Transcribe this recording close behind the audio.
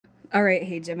All right,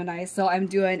 hey Gemini. So I'm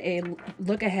doing a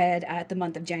look ahead at the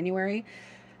month of January.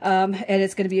 And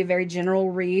it's going to be a very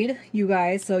general read, you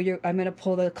guys. So I'm going to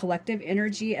pull the collective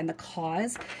energy and the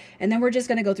cause. And then we're just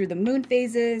going to go through the moon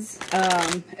phases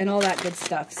and all that good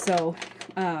stuff. So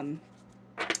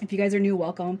if you guys are new,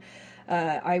 welcome.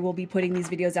 I will be putting these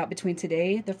videos out between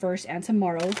today, the 1st, and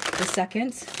tomorrow, the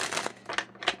 2nd.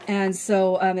 And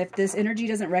so if this energy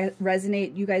doesn't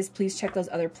resonate, you guys please check those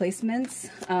other placements.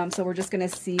 So we're just going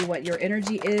to see what your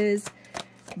energy is,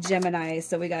 Gemini.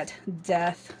 So we got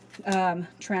death,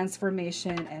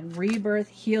 transformation, and rebirth,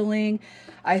 healing.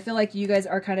 I feel like you guys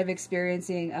are kind of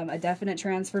experiencing a definite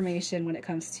transformation when it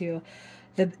comes to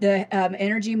the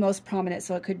energy most prominent.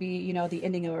 So it could be, you know, the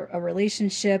ending of a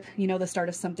relationship, you know, the start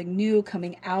of something new,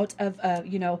 coming out of,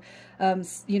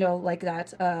 like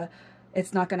that,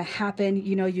 it's not going to happen.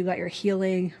 You know, you got your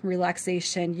healing,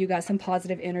 relaxation, you got some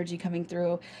positive energy coming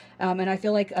through. And I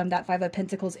feel like that Five of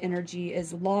Pentacles energy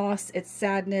is loss, it's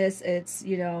sadness, it's,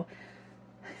 you know,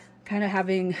 kind of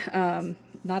having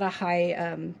not a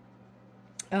high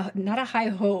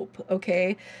hope,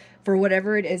 okay, for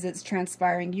whatever it is it's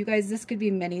transpiring. You guys, this could be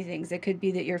many things. It could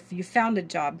be that you found a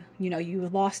job, you know, you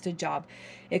lost a job.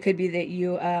 It could be that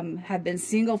you have been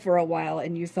single for a while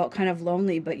and you felt kind of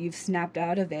lonely, but you've snapped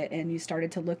out of it and you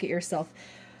started to look at yourself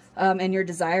and your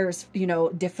desires, you know,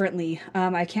 differently.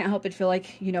 I can't help but feel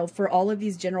like, you know, for all of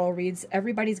these general reads,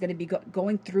 everybody's going to be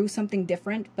going through something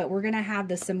different, but we're going to have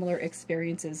the similar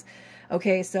experiences.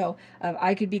 Okay, so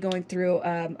I could be going through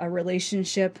a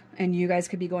relationship and you guys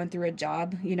could be going through a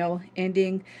job, you know,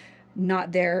 ending,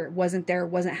 not there, wasn't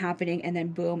happening, and then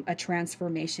boom, a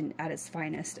transformation at its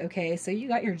finest. Okay, so you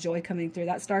got your joy coming through.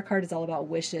 That star card is all about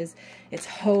wishes. It's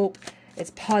hope.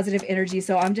 It's positive energy.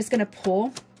 So I'm just going to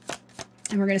pull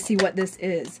and we're going to see what this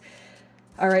is.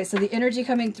 All right, so the energy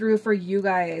coming through for you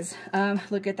guys,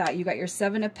 look at that. You got your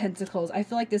Seven of Pentacles. I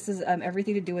feel like this is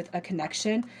everything to do with a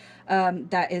connection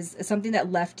that is something that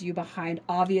left you behind.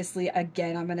 Obviously,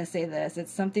 again, I'm going to say this.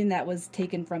 It's something that was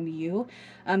taken from you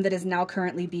that is now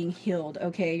currently being healed,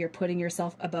 okay? You're putting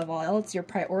yourself above all else. You're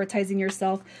prioritizing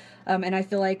yourself. And I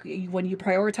feel like when you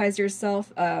prioritize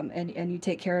yourself and you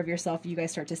take care of yourself, you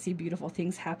guys start to see beautiful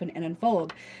things happen and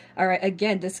unfold. All right,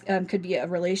 again, this could be a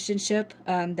relationship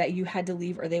that you had to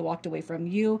leave or they walked away from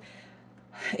you.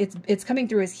 It's coming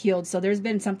through as healed. So there's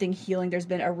been something healing. There's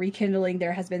been a rekindling.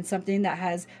 There has been something that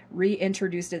has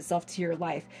reintroduced itself to your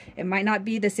life. It might not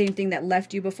be the same thing that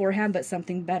left you beforehand, but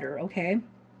something better, okay?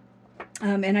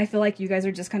 And I feel like you guys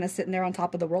are just kind of sitting there on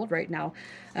top of the world right now.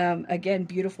 Again,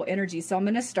 beautiful energy. So I'm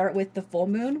going to start with the full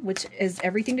moon, which is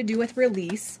everything to do with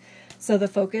release. So the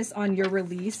focus on your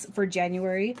release for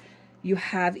January,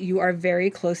 you are very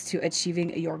close to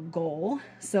achieving your goal.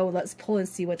 So let's pull and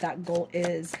see what that goal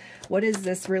is. What is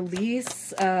this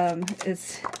release?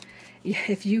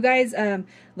 If you guys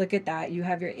look at that, you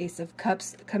have your Ace of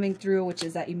Cups coming through, which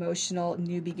is that emotional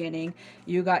new beginning.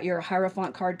 You got your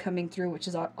Hierophant card coming through, which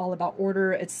is all about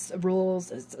order, it's rules,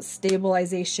 it's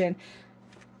stabilization.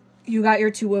 You got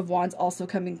your Two of Wands also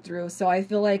coming through. So I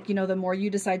feel like, you know, the more you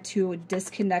decide to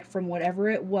disconnect from whatever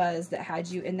it was that had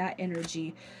you in that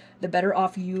energy, the better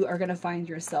off you are going to find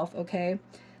yourself, okay?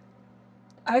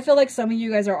 I feel like some of you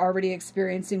guys are already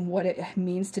experiencing what it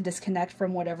means to disconnect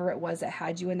from whatever it was that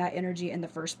had you in that energy in the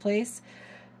first place,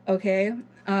 okay?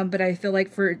 But I feel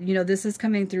like for, you know, this is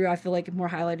coming through, I feel like more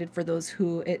highlighted for those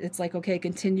who, it's like, okay,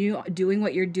 continue doing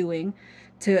what you're doing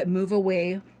to move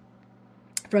away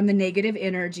from the negative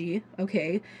energy,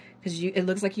 okay? Because it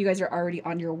looks like you guys are already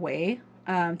on your way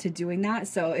to doing that.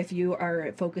 So if you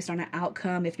are focused on an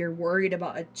outcome, if you're worried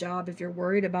about a job, if you're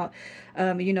worried about,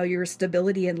 you know, your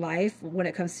stability in life when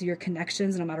it comes to your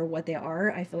connections, no matter what they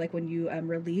are, I feel like when you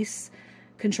release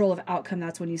control of outcome,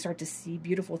 that's when you start to see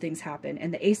beautiful things happen.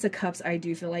 And the Ace of Cups, I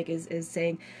do feel like is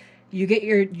saying you get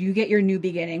your new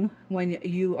beginning when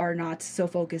you are not so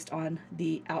focused on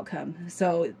the outcome.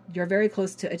 So you're very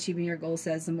close to achieving your goal.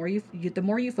 Says the more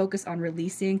you focus on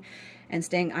releasing and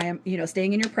staying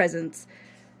in your presence,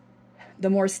 the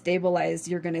more stabilized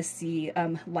you're going to see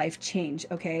life change,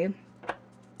 okay?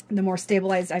 The more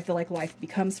stabilized I feel like life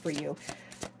becomes for you.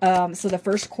 So the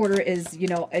first quarter is, you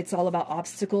know, it's all about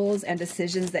obstacles and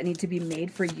decisions that need to be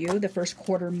made for you. The first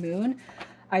quarter moon.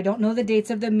 I don't know the dates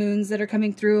of the moons that are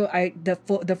coming through.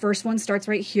 The first one starts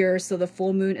right here. So the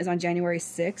full moon is on January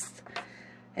 6th.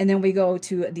 And then we go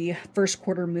to the first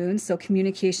quarter moon. So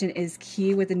communication is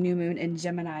key with the new moon in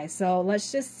Gemini. So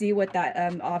let's just see what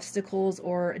that obstacles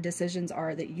or decisions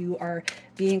are that you are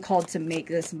being called to make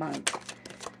this month.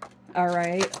 All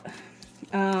right.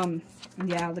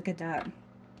 Yeah, look at that.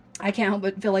 I can't help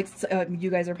but feel like you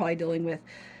guys are probably dealing with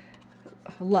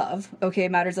love, okay,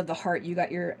 matters of the heart. You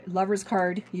got your Lover's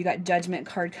card, you got Judgment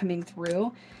card coming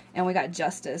through, and we got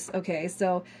Justice. Okay,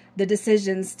 so the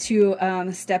decisions to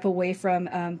step away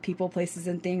from people, places,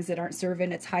 and things that aren't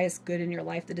serving its highest good in your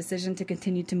life, the decision to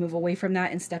continue to move away from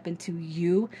that and step into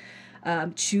you,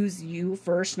 choose you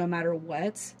first no matter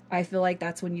what. I feel like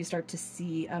that's when you start to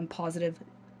see positive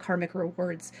karmic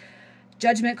rewards.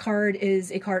 Judgment card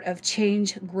is a card of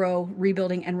change, grow,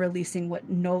 rebuilding, and releasing what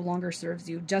no longer serves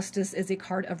you. Justice is a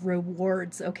card of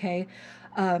rewards, okay?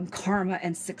 Karma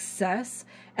and success.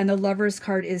 And the Lover's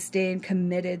card is staying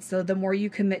committed. So the more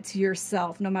you commit to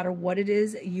yourself, no matter what it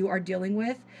is you are dealing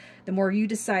with, the more you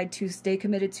decide to stay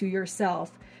committed to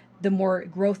yourself, the more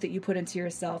growth that you put into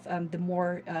yourself, the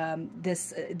more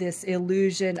this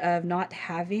illusion of not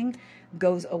having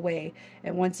goes away.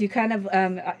 And once you kind of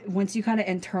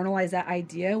internalize that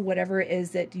idea, whatever it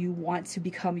is that you want to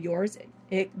become yours,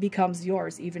 it becomes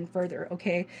yours even further.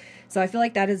 Okay, so I feel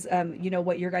like that is you know,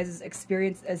 what your guys'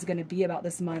 experience is going to be about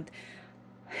this month.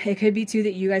 It could be too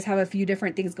that you guys have a few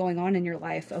different things going on in your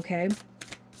life. Okay,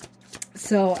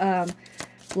 so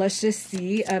let's just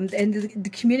see. And the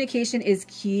communication is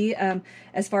key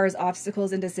as far as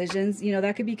obstacles and decisions. You know,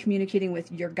 that could be communicating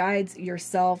with your guides,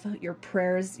 yourself, your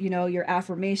prayers, you know, your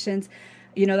affirmations.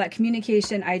 You know, that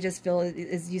communication, I just feel,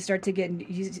 is you start to get,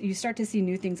 you start to see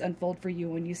new things unfold for you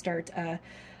when you start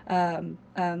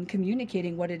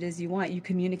communicating what it is you want. You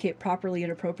communicate properly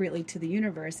and appropriately to the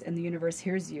universe, and the universe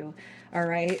hears you. All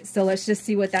right. So let's just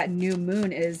see what that new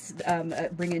moon is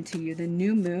bringing to you. The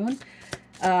new moon.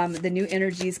 The new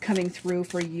energies coming through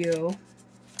for you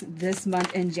this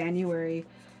month in January.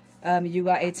 You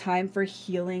got a time for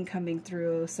healing coming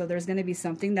through. So there's going to be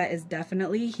something that is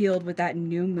definitely healed with that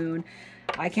new moon.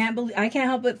 I can't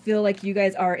help but feel like you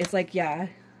guys are, it's like, yeah,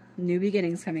 new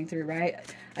beginnings coming through, right?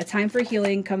 A time for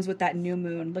healing comes with that new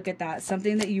moon. Look at that.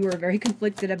 Something that you were very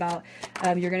conflicted about.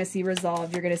 You're going to see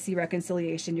resolve. You're going to see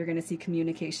reconciliation. You're going to see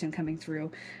communication coming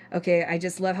through. Okay, I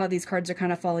just love how these cards are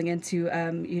kind of falling into,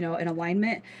 you know, an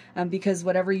alignment, because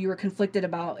whatever you were conflicted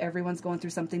about, everyone's going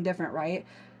through something different, right?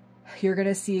 You're going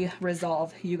to see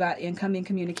resolve. You got incoming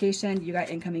communication. You got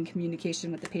incoming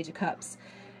communication with the Page of Cups.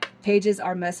 Pages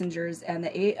are messengers, and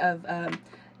the Eight of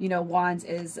you know, Wands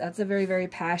that's a very, very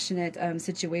passionate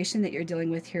situation that you're dealing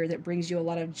with here that brings you a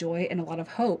lot of joy and a lot of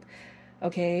hope.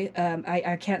 Okay,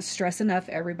 I can't stress enough,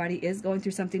 everybody is going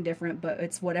through something different, but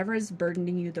it's whatever is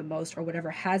burdening you the most, or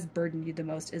whatever has burdened you the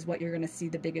most, is what you're going to see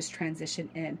the biggest transition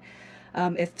in.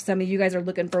 If some of you guys are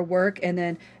looking for work, and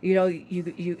then, you know,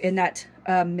 you in that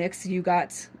mix, you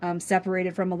got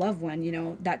separated from a loved one, you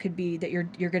know, that could be that you're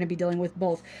going to be dealing with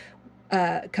both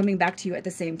coming back to you at the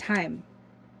same time.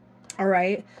 All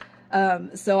right.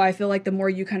 So I feel like the more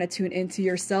you kind of tune into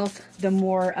yourself, the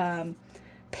more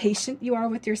patient you are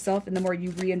with yourself, and the more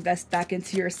you reinvest back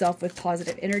into yourself with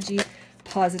positive energy,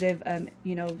 positive,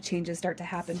 you know, changes start to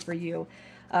happen for you.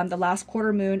 The last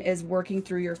quarter moon is working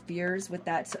through your fears with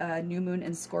that new moon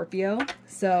in Scorpio.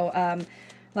 So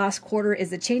last quarter is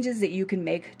the changes that you can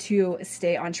make to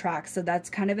stay on track. So that's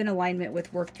kind of in alignment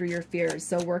with work through your fears.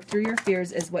 So work through your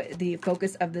fears is what the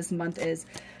focus of this month is.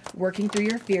 Working through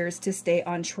your fears to stay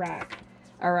on track.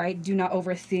 All right. Do not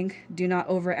overthink. Do not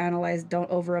overanalyze. Don't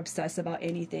over obsess about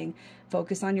anything.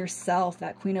 Focus on yourself.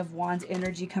 That Queen of Wands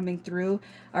energy coming through.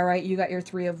 All right. You got your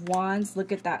Three of Wands.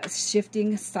 Look at that.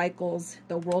 Shifting cycles.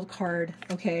 The World card.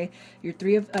 Okay. Your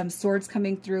Three of Swords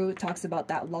coming through. It talks about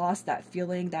that loss, that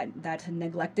feeling, that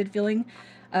neglected feeling,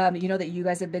 you know, that you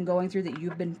guys have been going through, that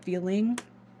you've been feeling.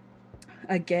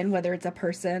 Again, whether it's a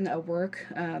person, a work,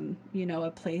 you know,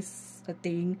 a place, a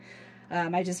thing.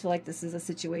 I just feel like this is a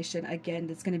situation, again,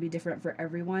 that's going to be different for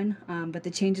everyone. But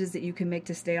the changes that you can make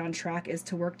to stay on track is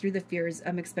to work through the fears,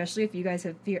 especially if you guys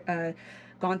have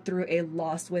gone through a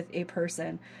loss with a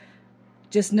person.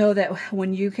 Just know that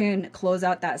when you can close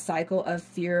out that cycle of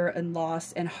fear and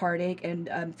loss and heartache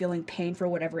and feeling pain for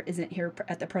whatever isn't here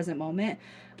at the present moment,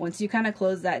 once you kind of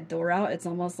close that door out, it's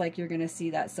almost like you're going to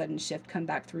see that sudden shift come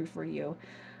back through for you.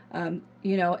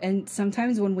 You know, and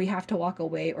sometimes when we have to walk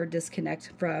away or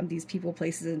disconnect from these people,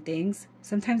 places, and things,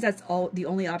 sometimes that's the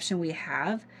only option we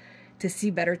have to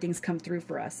see better things come through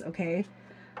for us. Okay.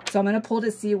 So I'm going to pull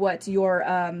to see what your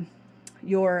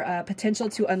potential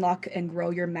to unlock and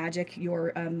grow your magic,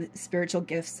 your spiritual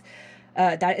gifts,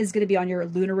 that is going to be on your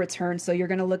lunar return. So you're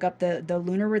going to look up the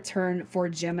lunar return for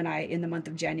Gemini in the month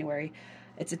of January.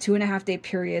 It's a 2.5 day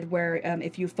period where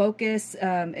if you focus,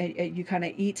 you kind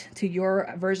of eat to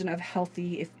your version of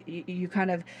healthy, if you kind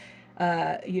of,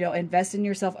 you know, invest in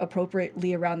yourself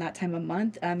appropriately around that time of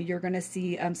month, you're going to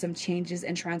see some changes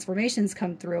and transformations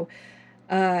come through.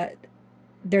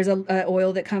 there's a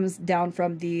oil that comes down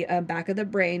from the back of the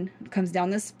brain, comes down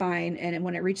the spine, and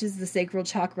when it reaches the sacral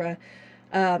chakra,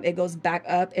 it goes back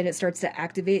up and it starts to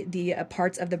activate the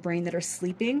parts of the brain that are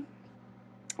sleeping,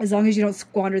 as long as you don't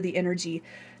squander the energy.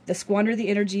 The squander the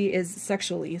energy is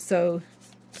sexually. So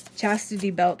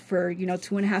chastity belt for, you know,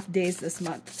 2.5 days this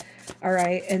month. All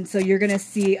right. And so you're going to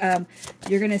see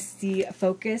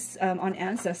focus on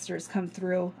ancestors come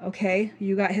through. Okay.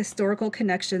 You got historical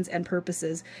connections and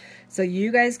purposes. So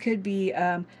you guys could be,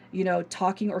 you know,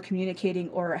 talking or communicating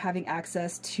or having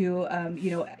access to,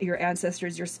 you know, your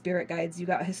ancestors, your spirit guides. You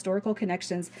got historical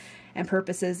connections and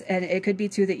purposes. And it could be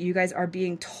too that you guys are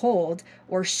being told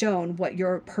or shown what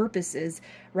your purpose is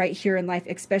right here in life,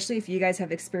 especially if you guys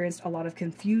have experienced a lot of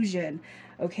confusion.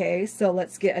 Okay, so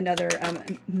let's get another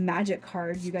magic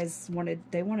card. You guys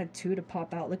they wanted 2 to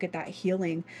pop out. Look at that,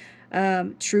 healing.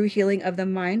 True healing of the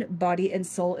mind, body, and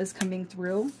soul is coming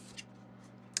through.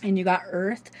 And you got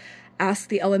earth. Ask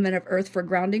the element of earth for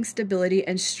grounding, stability,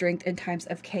 and strength in times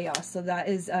of chaos. So that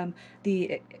is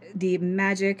the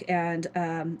magic and,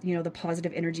 you know, the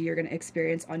positive energy you're going to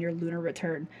experience on your lunar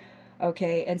return.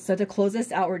 Okay, and so to close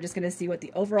this out, we're just going to see what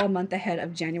the overall month ahead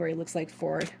of January looks like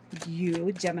for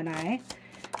you, Gemini.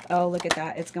 Oh, look at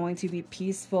that. It's going to be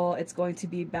peaceful. It's going to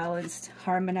be balanced,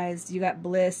 harmonized. You got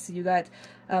bliss. You got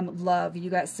love. You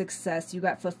got success. You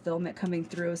got fulfillment coming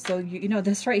through. So, you know,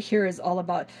 this right here is all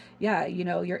about, yeah, you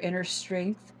know, your inner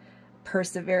strength,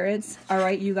 perseverance. All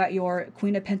right, you got your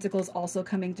Queen of Pentacles also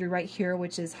coming through right here,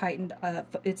 which is heightened.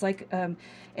 It's like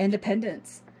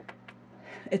independence.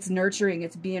 It's nurturing.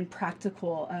 It's being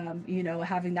practical. You know,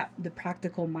 having the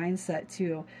practical mindset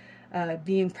too.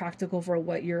 Being practical for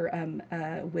what your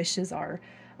wishes are.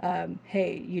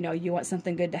 Hey, you know, you want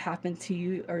something good to happen to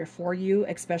you or for you,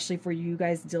 especially for you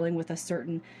guys dealing with a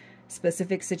certain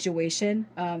specific situation.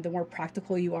 The more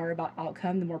practical you are about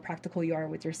outcome, the more practical you are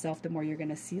with yourself, the more you're going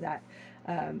to see that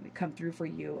come through for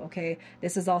you. Okay,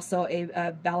 this is also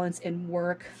a balance in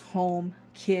work, home,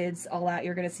 kids, all that.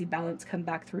 You're going to see balance come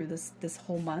back through this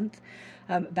whole month.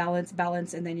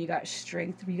 Balance, and then you got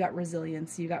strength, you got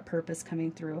resilience, you got purpose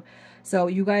coming through. So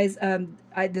you guys,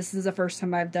 this is the first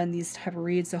time I've done these type of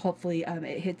reads, so hopefully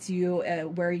it hits you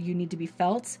where you need to be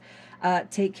felt.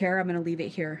 Take care. I'm going to leave it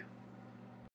here.